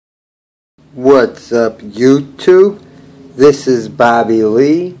What's up, YouTube? This is Bobby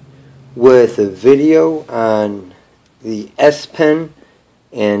Lee with a video on the S Pen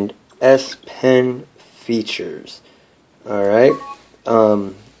and S Pen features. Alright,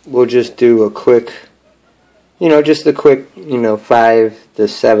 we'll just do a quick, just a quick, 5 to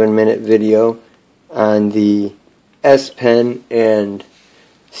 7 minute video on the S Pen and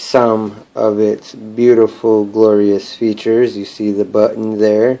some of its beautiful, glorious features. You see the button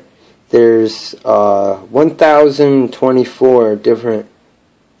there. There's 1024 different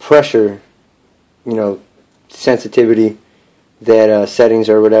pressure, sensitivity that settings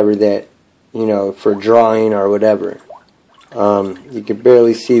or whatever that, for drawing or whatever. You can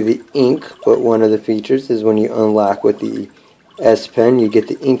barely see the ink, but one of the features is when you unlock with the S Pen, you get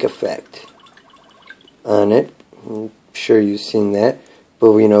the ink effect on it. I'm sure you've seen that,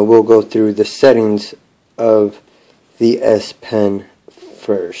 but we'll go through the settings of the S Pen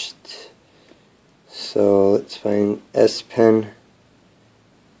first. So let's find S Pen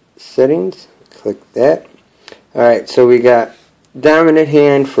settings, click that. Alright, so we got dominant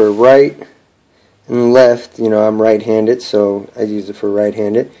hand for right and left. I'm right-handed, so I use it for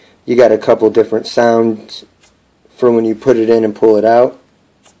right-handed. You got a couple different sounds for when you put it in and pull it out.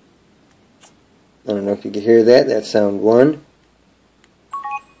 I don't know if you can hear that. That's sound 1.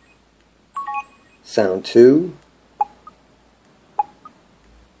 Sound 2.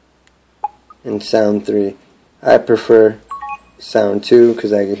 And sound 3. I prefer sound 2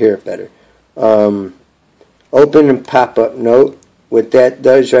 because I can hear it better. Open and pop-up note. What that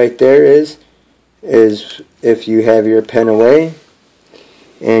does right there is if you have your pen away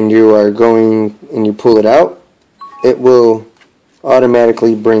and you are going and you pull it out, it will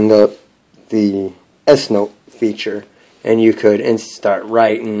automatically bring up the S Note feature, and you could start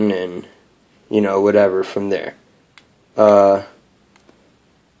writing and whatever from there.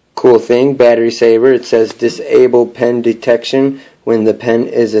 Cool thing, battery saver. It says disable pen detection when the pen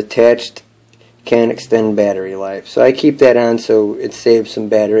is attached, can extend battery life. So I keep that on so it saves some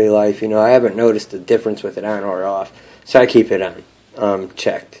battery life. I haven't noticed a difference with it on or off, so I keep it on,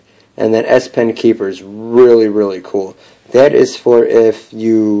 checked. And then S Pen keeper is really, really cool. That is for if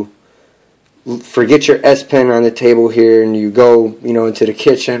you forget your S Pen on the table here and you go, into the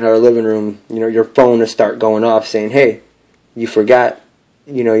kitchen or living room, your phone will start going off saying, hey, you forgot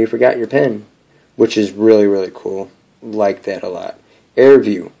your pen, which is really, really cool. Like that a lot. Air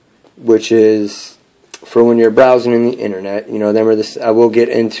view, which is for when you're browsing in the internet. I will get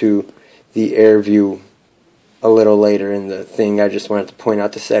into the air view a little later in the thing. I just wanted to point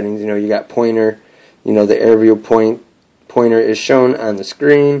out the settings. You got pointer. The air view pointer is shown on the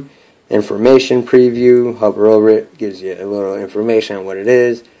screen. Information preview. Hover over it, gives you a little information on what it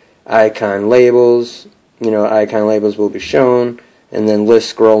is. Icon labels. Icon labels will be shown. And then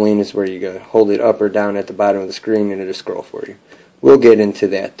list scrolling is where you go hold it up or down at the bottom of the screen and it'll scroll for you. We'll get into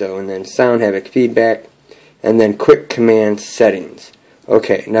that though. And then sound havoc feedback, and then quick command settings.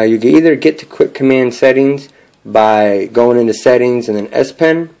 Okay, now you can either get to quick command settings by going into settings and then S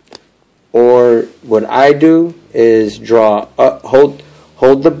Pen, or what I do is draw up, hold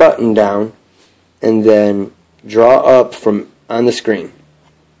the button down, and then draw up from on the screen,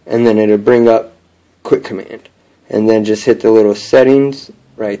 and then it'll bring up quick command. And then just hit the little settings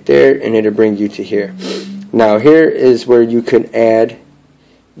right there, and it'll bring you to here. Now here is where you can add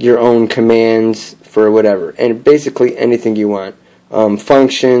your own commands for whatever, and basically anything you want.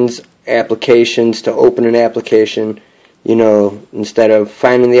 Functions, applications, to open an application. Instead of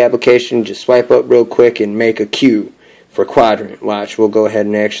finding the application, just swipe up real quick and make a queue for Quadrant. Watch, we'll go ahead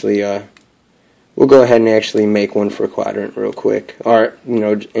and actually make one for Quadrant real quick, or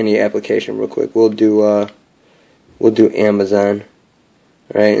any application real quick. We'll do Amazon,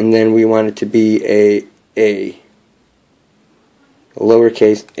 right? And then we want it to be a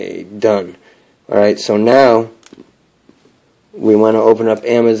lowercase a, done. Alright, so now we want to open up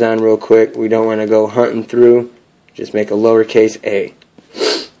Amazon real quick. We don't want to go hunting through. Just make a lowercase a,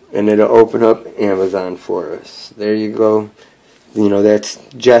 and it'll open up Amazon for us. There you go. That's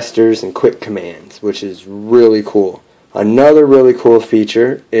gestures and quick commands, which is really cool. Another really cool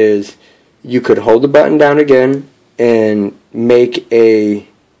feature is you could hold the button down again and make a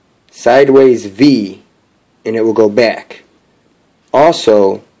sideways V, and it will go back.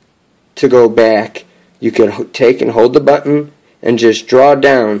 Also, to go back, you could take and hold the button and just draw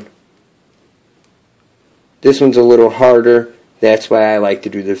down. This one's a little harder. That's why I like to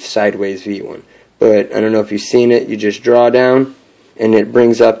do the sideways V one. But I don't know if you've seen it. You just draw down, and it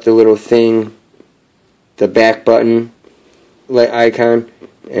brings up the little thing, the back button icon,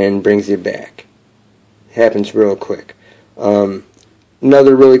 and brings you back. Happens real quick.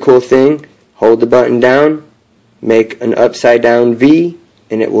 Another really cool thing hold the button down, make an upside down V,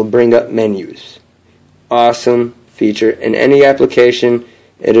 and it will bring up menus. Awesome feature. In any application,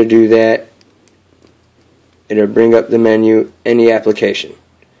 it'll do that. It'll bring up the menu, any application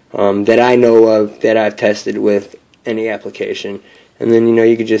that I know of, that I've tested with any application. And then,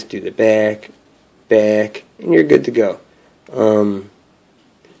 you could just do the back, and you're good to go.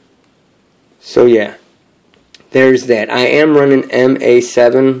 So yeah, there's that. I am running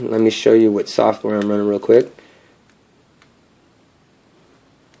MA7. Let me show you what software I'm running real quick.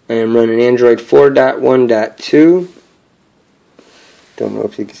 I am running Android 4.1.2. Don't know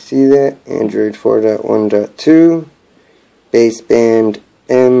if you can see that. Android 4.1.2. Baseband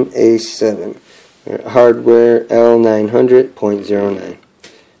MA7. Hardware L900.09.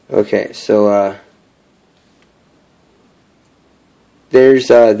 Okay, so there's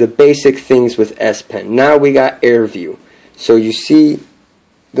the basic things with S Pen. Now we got AirView. So you see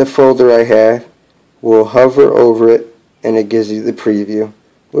the folder I have. We'll hover over it, and it gives you the preview.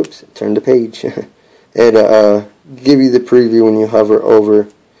 Whoops, turn the page. It'll give you the preview when you hover over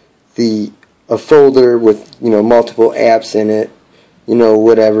a folder with multiple apps in it,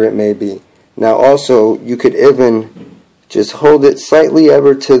 whatever it may be. Now also, you could even just hold it slightly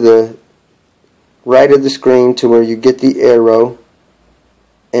ever to the right of the screen to where you get the arrow,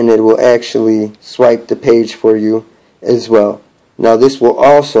 and it will actually swipe the page for you as well. Now this will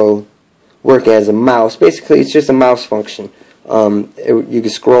also work as a mouse. Basically, it's just a mouse function. You can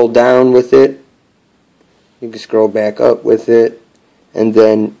scroll down with it, you can scroll back up with it, and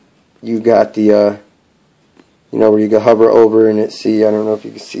then you got the where you can hover over and it I don't know if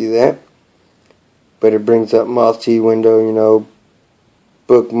you can see that, but it brings up multi-window,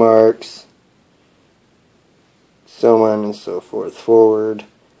 bookmarks, so on and so forth, forward,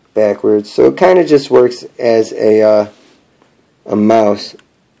 backwards. So it kind of just works as a mouse.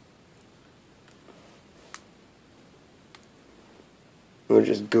 We'll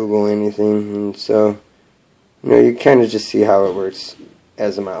just Google anything, and so you kind of just see how it works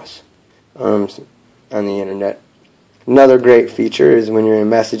as a mouse on the internet. Another great feature is when you're in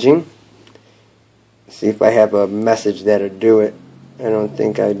messaging. See if I have a message that'll do it. I don't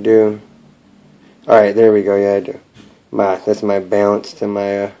think I do. Alright, there we go. Yeah, I do. That's my balance to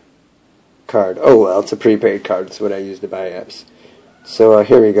my card. Oh well, it's a prepaid card. It's what I use to buy apps. So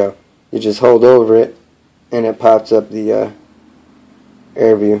here we go. You just hold over it, and it pops up the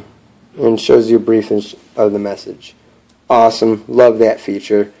AirView and shows you a briefing of the message. Awesome. Love that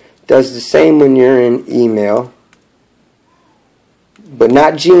feature. Does the same when you're in email, but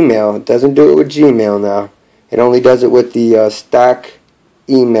not Gmail. It doesn't do it with Gmail now. It only does it with the stock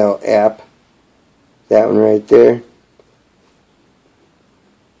email app. That one right there.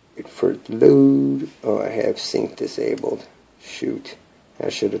 Wait for it to load. Oh, I have sync disabled. Shoot. I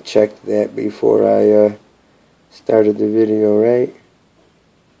should have checked that before I started the video, right?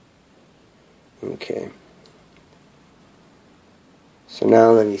 Okay. So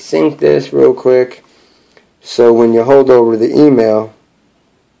now let me sync this real quick. So when you hold over the email,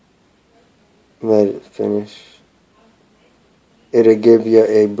 let it finish, it'll give you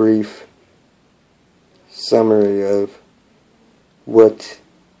a brief summary of what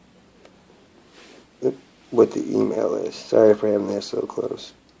the email is. Sorry for having that so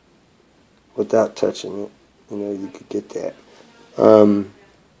close. Without touching it, you could get that.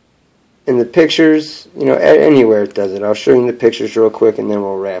 In the pictures, anywhere it does it. I'll show you the pictures real quick, and then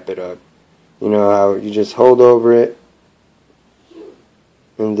we'll wrap it up. How you just hold over it,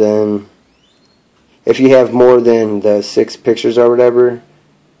 and then if you have more than the 6 pictures or whatever,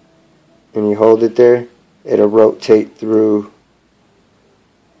 and you hold it there, it'll rotate through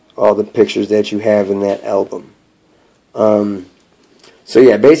all the pictures that you have in that album. So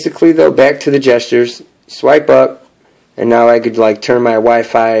yeah, basically though, back to the gestures. Swipe up, and now I could turn my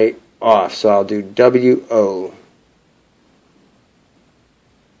Wi-Fi off. So I'll do WO.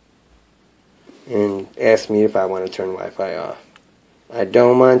 And ask me if I want to turn Wi-Fi off. I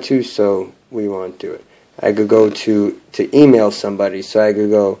don't want to, so we won't do it. I could go to email somebody, so I could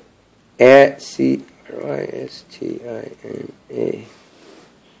go @CRISTINA.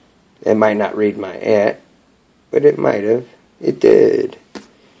 It might not read my @ but it might have. It did.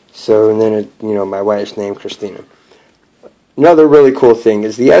 So, and then my wife's name, Christina. Another really cool thing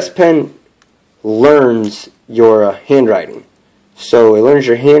is the S Pen learns your handwriting. So it learns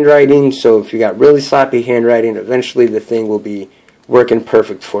your handwriting, so if you got really sloppy handwriting, eventually the thing will be working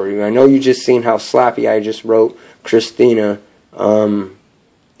perfect for you. I know you just seen how sloppy I just wrote Christina,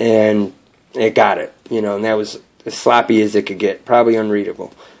 and it got it, and that was as sloppy as it could get, probably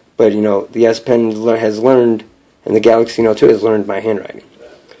unreadable. But, the S Pen has learned, and the Galaxy Note 2 has learned my handwriting.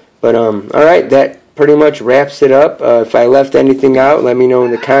 But alright, that pretty much wraps it up. If I left anything out, let me know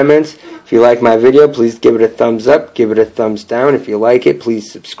in the comments. If you like my video, please give it a thumbs up, give it a thumbs down. If you like it,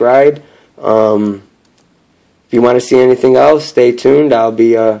 please subscribe. If you want to see anything else, stay tuned. I'll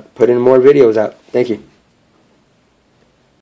be putting more videos out. Thank you.